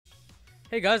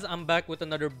Hey guys, I'm back with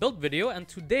another build video, and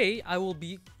today I will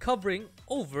be covering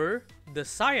over the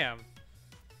Syam,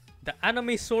 the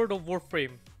anime sword of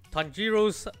Warframe,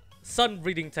 Tanjiro's sun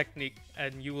breathing technique,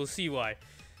 and you will see why.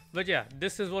 But yeah,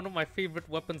 this is one of my favorite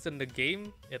weapons in the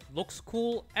game. It looks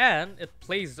cool and it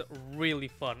plays really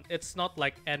fun. It's not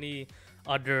like any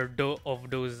other of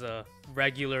those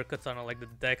regular katana like the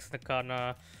Dex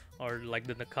Nakana or like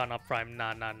the Nakana Prime.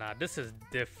 Nah. This is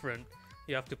different.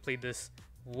 You have to play this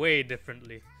way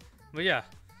differently. But yeah,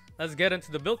 let's get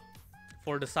into the build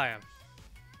for the Syam.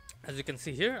 As you can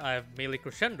see here, I have melee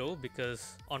crescendo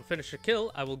because on finish a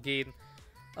kill I will gain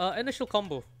initial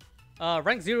combo.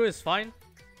 Rank 0 is fine.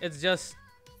 It's just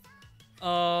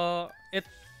it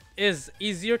is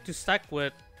easier to stack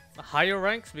with higher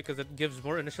ranks because it gives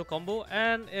more initial combo,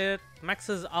 and it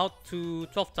maxes out to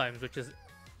 12 times, which is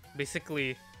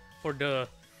basically for the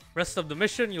rest of the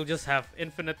mission you'll just have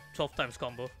infinite 12 times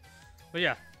combo. But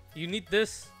yeah, you need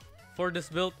this for this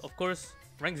build. Of course,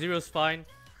 rank 0 is fine,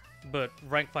 but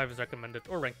rank 5 is recommended,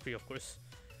 or rank 3 of course.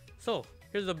 So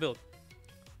here's the build.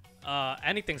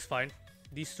 Anything's fine.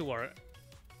 These two are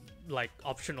like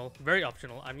optional, very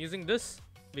optional. I'm using this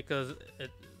because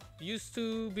it used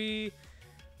to be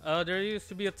there used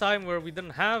to be a time where we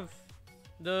didn't have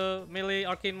the melee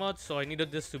arcane mods, so I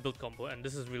needed this to build combo, and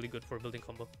this is really good for building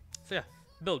combo. So yeah,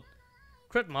 build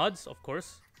crit mods, of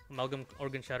course, Amalgam,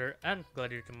 Organ Shatter, and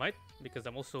Gladiator Might, because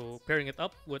I'm also pairing it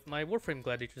up with my Warframe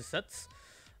Gladiator sets.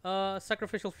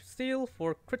 Sacrificial Steel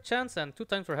for crit chance and 2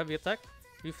 times for heavy attack.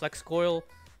 Reflex Coil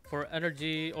for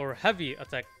energy or heavy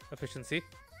attack efficiency.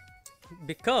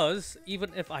 Because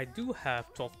even if I do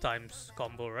have 12 times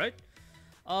combo, right?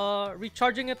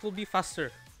 Recharging it will be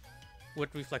faster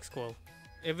with Reflex Coil.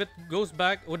 If it goes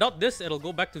back, without this, it'll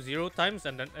go back to 0 times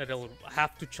and then it'll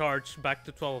have to charge back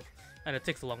to 12, and it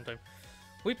takes a long time.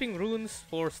 Weeping Runes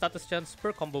for status chance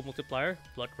per combo multiplier.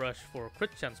 Blood Rush for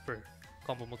crit chance per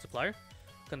combo multiplier.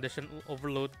 Condition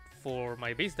Overload for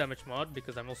my base damage mod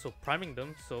because I'm also priming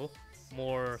them, so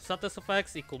more status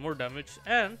effects equal more damage.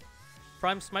 And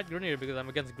Prime Smite Grenadier because I'm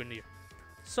against Grenadier.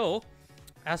 So,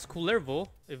 as Kullervo,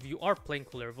 if you are playing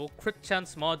Kullervo, crit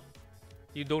chance mod,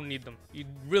 you don't need them. You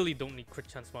really don't need crit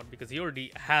chance mod because he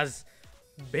already has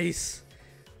base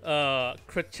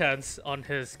crit chance on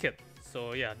his kit.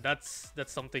 So yeah, that's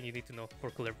something you need to know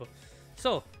for Kullervo.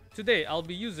 So today I'll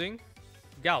be using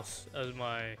Gauss as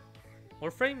my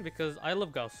Warframe because I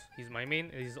love Gauss. He's my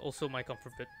main, he's also my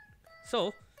comfort bit.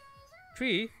 So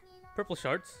 3 purple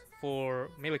shards for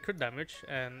melee crit damage,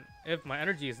 and if my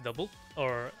energy is doubled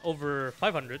or over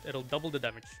 500, it'll double the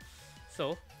damage.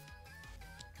 So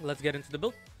let's get into the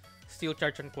build. Steel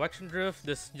Charge and Coaction Drift.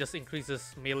 This just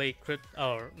increases melee crit,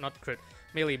 or not crit,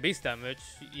 melee base damage.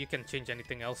 You can change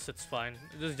anything else, it's fine.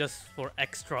 This is just for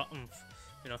extra oomph,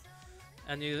 you know.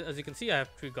 And as you can see, I have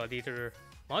 3 Gladiator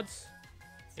mods.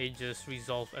 Aegis,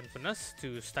 Resolve, and Finesse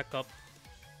to stack up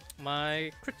my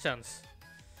crit chance.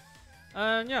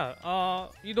 And yeah,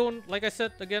 you don't, like I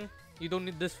said again, you don't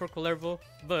need this for Kullervo,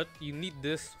 but you need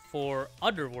this for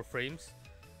other Warframes.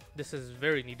 This is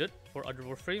very needed for other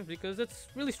Warframes because it's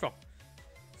really strong.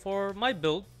 For my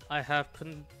build, I have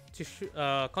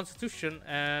Constitution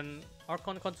and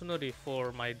Archon Continuity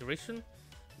for my duration.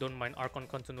 Don't mind Archon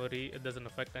Continuity, it doesn't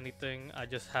affect anything. I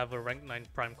just have a rank 9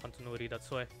 Prime Continuity,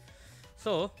 that's why.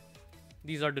 So,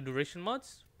 these are the duration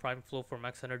mods. Prime Flow for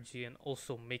max energy and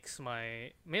also makes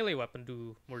my melee weapon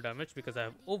do more damage because I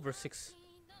have over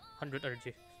 600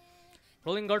 energy.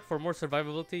 Rolling Guard for more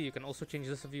survivability. You can also change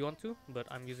this if you want to, but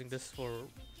I'm using this for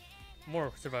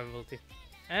more survivability.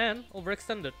 And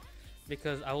Overextended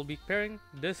because I will be pairing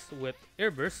this with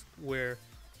Airburst, where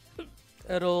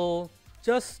it'll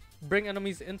just bring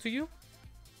enemies into you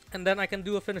and then I can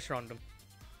do a finisher on them.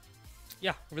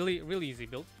 Yeah, really easy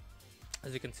build,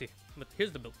 as you can see. But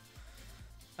here's the build.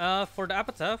 For the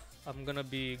Epitaph, I'm gonna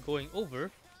be going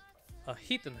over a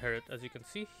Heat Inherit, as you can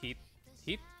see. Heat,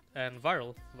 and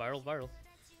viral.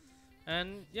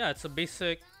 And yeah, it's a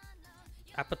basic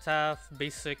Epitaph,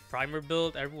 basic primer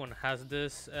build. Everyone has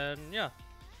this, and yeah,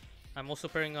 I'm also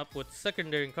pairing up with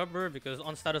secondary cover because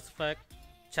on status effect,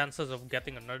 chances of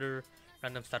getting another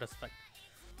random status effect.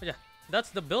 But yeah,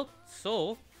 that's the build.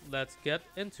 So let's get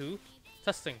into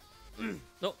testing.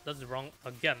 No, that's wrong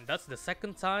again. That's the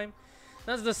second time.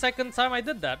 That's the second time I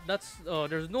did that. That's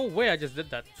there's no way I just did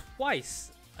that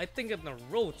twice. I think in a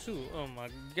row too. Oh my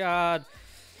god.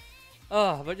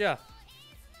 But yeah.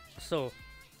 So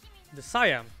the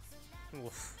Syam.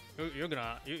 Oof. You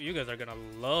guys are gonna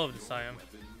love the Syam.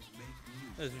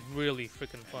 It's really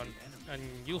freaking fun, and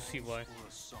you'll see why.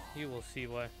 You will see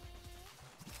why.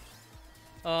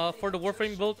 For the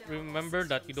Warframe build, remember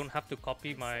that you don't have to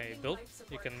copy my build.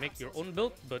 You can make your own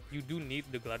build, but you do need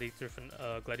the gladiator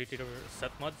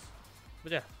set mods.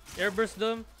 But yeah, airburst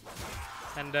them,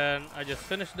 and then I just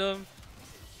finish them,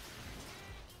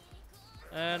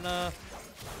 and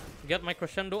get my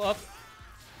crescendo up.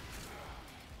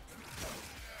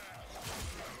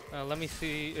 Let me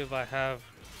see if I have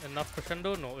enough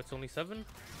crescendo. No, it's only 7.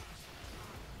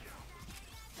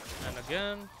 And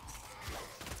again,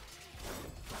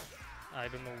 I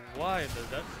don't know why it does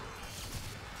that.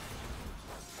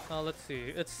 Let's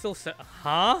see. It's still set.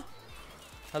 Huh?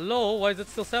 Hello? Why is it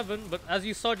still 7? But as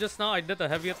you saw just now, I did a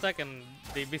heavy attack and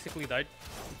they basically died.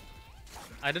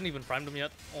 I didn't even prime them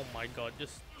yet. Oh my god.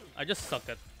 I just suck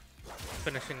at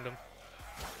finishing them.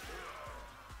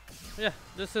 Yeah,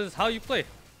 this is how you play.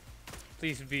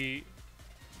 Please be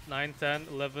 9, 10,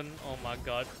 11. Oh my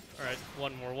god. Alright,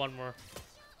 one more.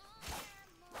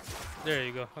 There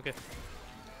you go. Okay.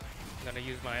 I'm gonna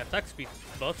use my attack speed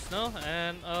buffs now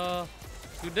and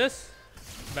do this.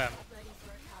 Bam.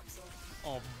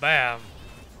 Oh, bam.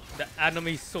 The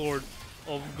enemy sword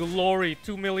of glory.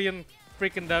 2 million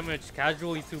freaking damage.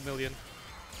 Casually 2 million.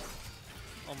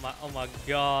 Oh my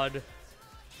god.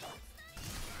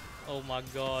 Oh my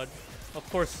god. Of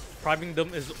course, priming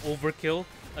them is overkill.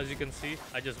 As you can see,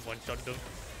 I just one-shot them.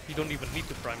 You don't even need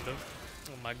to prime them.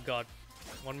 Oh my god.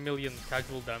 1 million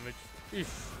casual damage.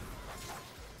 Eesh.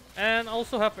 And I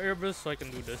also have airburst, so I can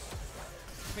do this.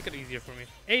 Make it easier for me.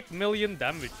 8 million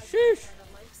damage. Sheesh.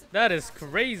 That is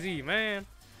crazy, man.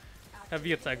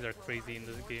 Heavy attacks are crazy in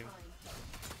this game.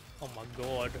 Oh my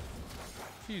god.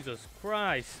 Jesus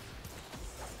Christ.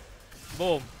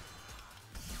 Boom.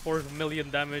 4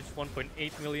 million damage,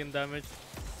 1.8 million damage.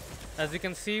 As you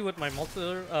can see with my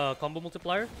combo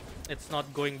multiplier, it's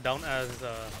not going down as...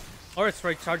 or it's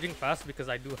recharging fast because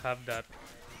I do have that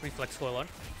reflex coil on.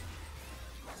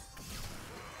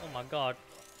 Oh my god.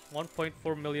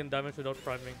 1.4 million damage without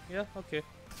priming. Yeah, okay.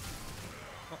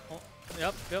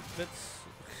 Yep, it's...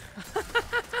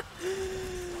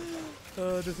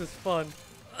 this is fun.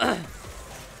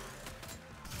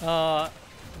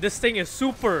 This thing is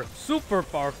super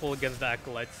powerful against the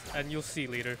acolytes, and you'll see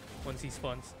later once he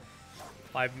spawns.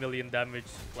 5 million damage,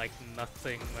 like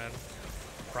nothing, man.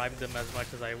 Prime them as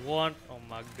much as I want. Oh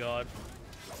my god.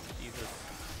 Jesus.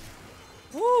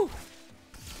 Woo!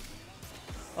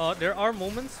 There are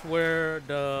moments where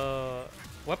the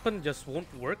weapon just won't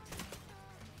work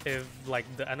if like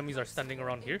the enemies are standing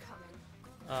around here.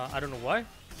 I don't know why.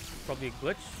 Probably a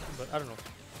glitch, but I don't know.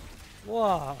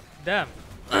 Wow, damn.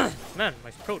 Man,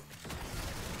 my throat.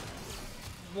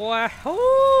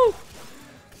 Wahoo!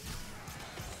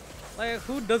 Like,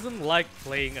 who doesn't like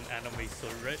playing an anime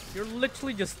sword, right? You're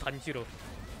literally just Tanjiro.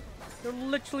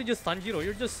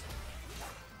 You're just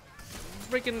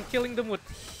freaking killing them with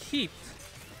heat.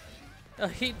 A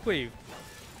heat wave.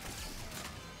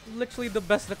 Literally the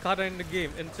best Nakata in the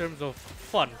game in terms of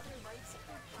fun.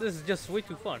 This is just way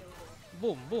too fun.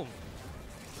 Boom, boom.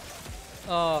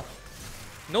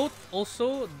 Note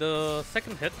also the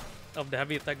second hit of the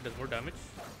heavy attack does more damage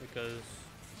because,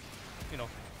 you know,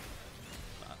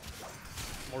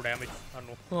 more damage. I don't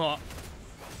know.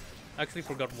 I actually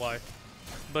forgot why,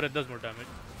 but it does more damage.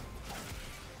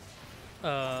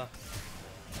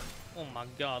 Oh my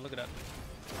god, look at that.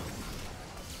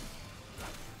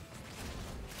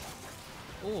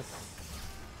 Oof.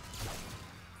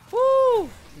 Woo!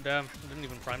 Damn, didn't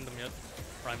even prime them yet.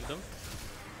 Primed them.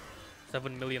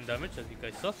 7 million damage, as you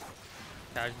guys saw.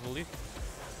 Casually.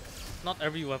 Not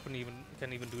every weapon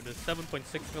can even do this.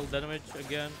 7.6 mil damage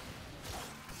again.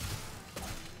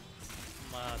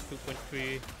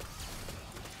 2.3.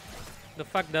 The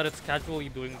fact that it's casually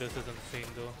doing this is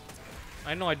insane though.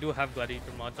 I know I do have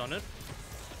gladiator mods on it.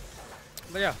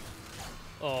 But yeah.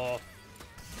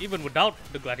 Even without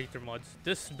the gladiator mods,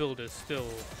 this build is still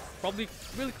probably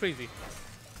really crazy.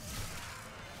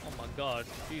 Oh my god,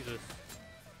 Jesus.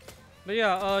 But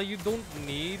yeah, you don't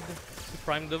need to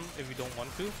prime them if you don't want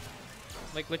to.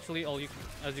 Like literally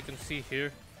as you can see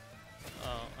here,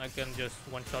 I can just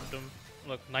one-shot them.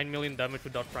 Look, 9 million damage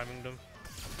without priming them.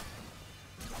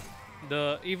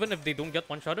 Even if they don't get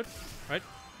one-shotted, right?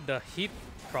 The heat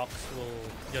procs will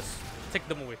just take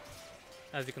them away,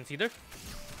 as you can see there.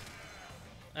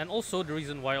 And also the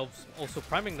reason why I'm also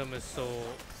priming them is so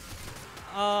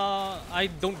I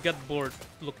don't get bored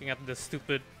looking at the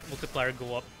stupid multiplier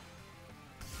go up.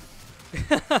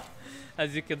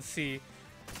 As you can see,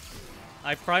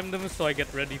 I prime them so I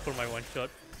get ready for my one shot.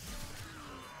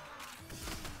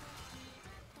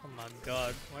 Oh my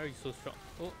god, why are you so strong?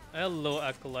 Oh, hello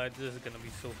acolyte, this is gonna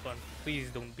be so fun. Please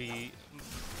don't be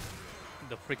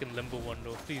the freaking limbo one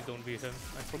though. Please don't be him.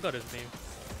 I forgot his name.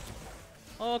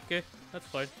 Okay, that's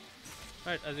fine.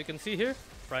 Right, as you can see here,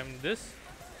 prime this.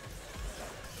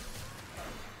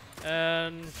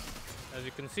 And as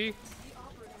you can see,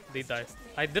 they die.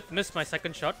 I did miss my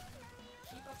second shot,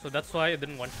 so that's why it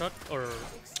didn't one shot, or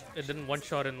it didn't one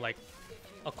shot in like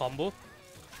a combo.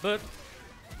 But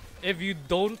if you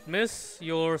don't miss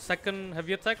your second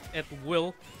heavy attack, it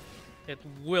will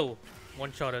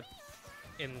one shot it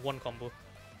in one combo.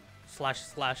 Slash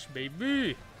slash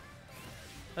baby.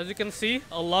 As you can see,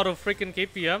 a lot of freaking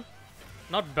KPM.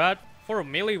 Not bad for a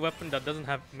melee weapon that doesn't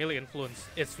have melee influence.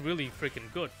 It's really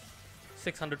freaking good.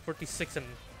 646 and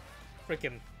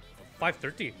freaking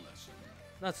 530.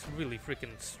 That's really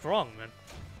freaking strong, man.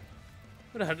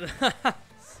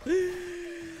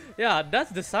 Yeah,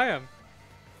 that's the Syam.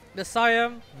 The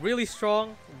Syam, really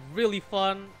strong, really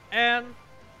fun, and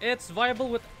it's viable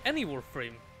with any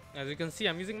Warframe. As you can see,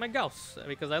 I'm using my Gauss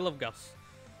because I love Gauss.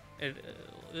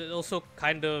 It's also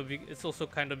kind of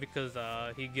because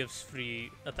he gives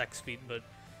free attack speed, but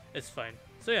it's fine.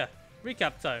 So yeah,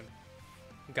 recap time.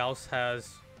 Gauss has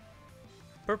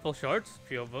purple shards,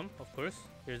 3 of them, of course.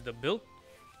 Here's the build.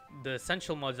 The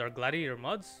essential mods are gladiator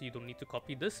mods. You don't need to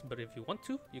copy this, but if you want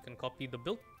to, you can copy the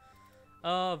build.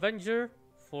 Avenger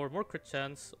for more crit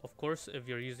chance. Of course, if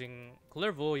you're using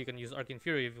Clervo, you can use Arcane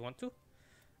Fury if you want to.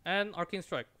 And Arcane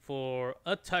Strike for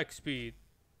attack speed.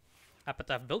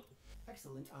 Epitaph build.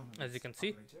 As you can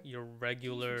see, your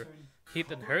regular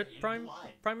Heat and Hurt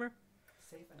primer.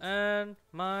 And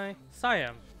my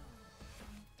Syam.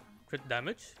 Crit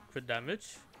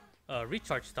damage,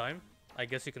 recharge time. I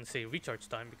guess you can say recharge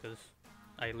time because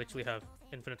I literally have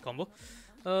infinite combo.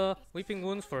 Weeping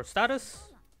Wounds for status,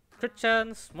 crit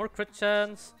chance, more crit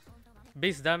chance,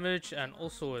 base damage, and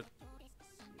also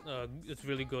it's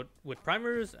really good with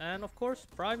primers, and of course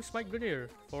Prime Smite Grenadier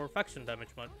for faction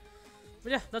damage mod.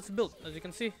 But yeah, that's the build. As you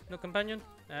can see, no companion,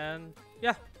 and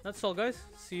yeah, that's all guys.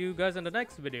 See you guys in the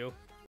next video.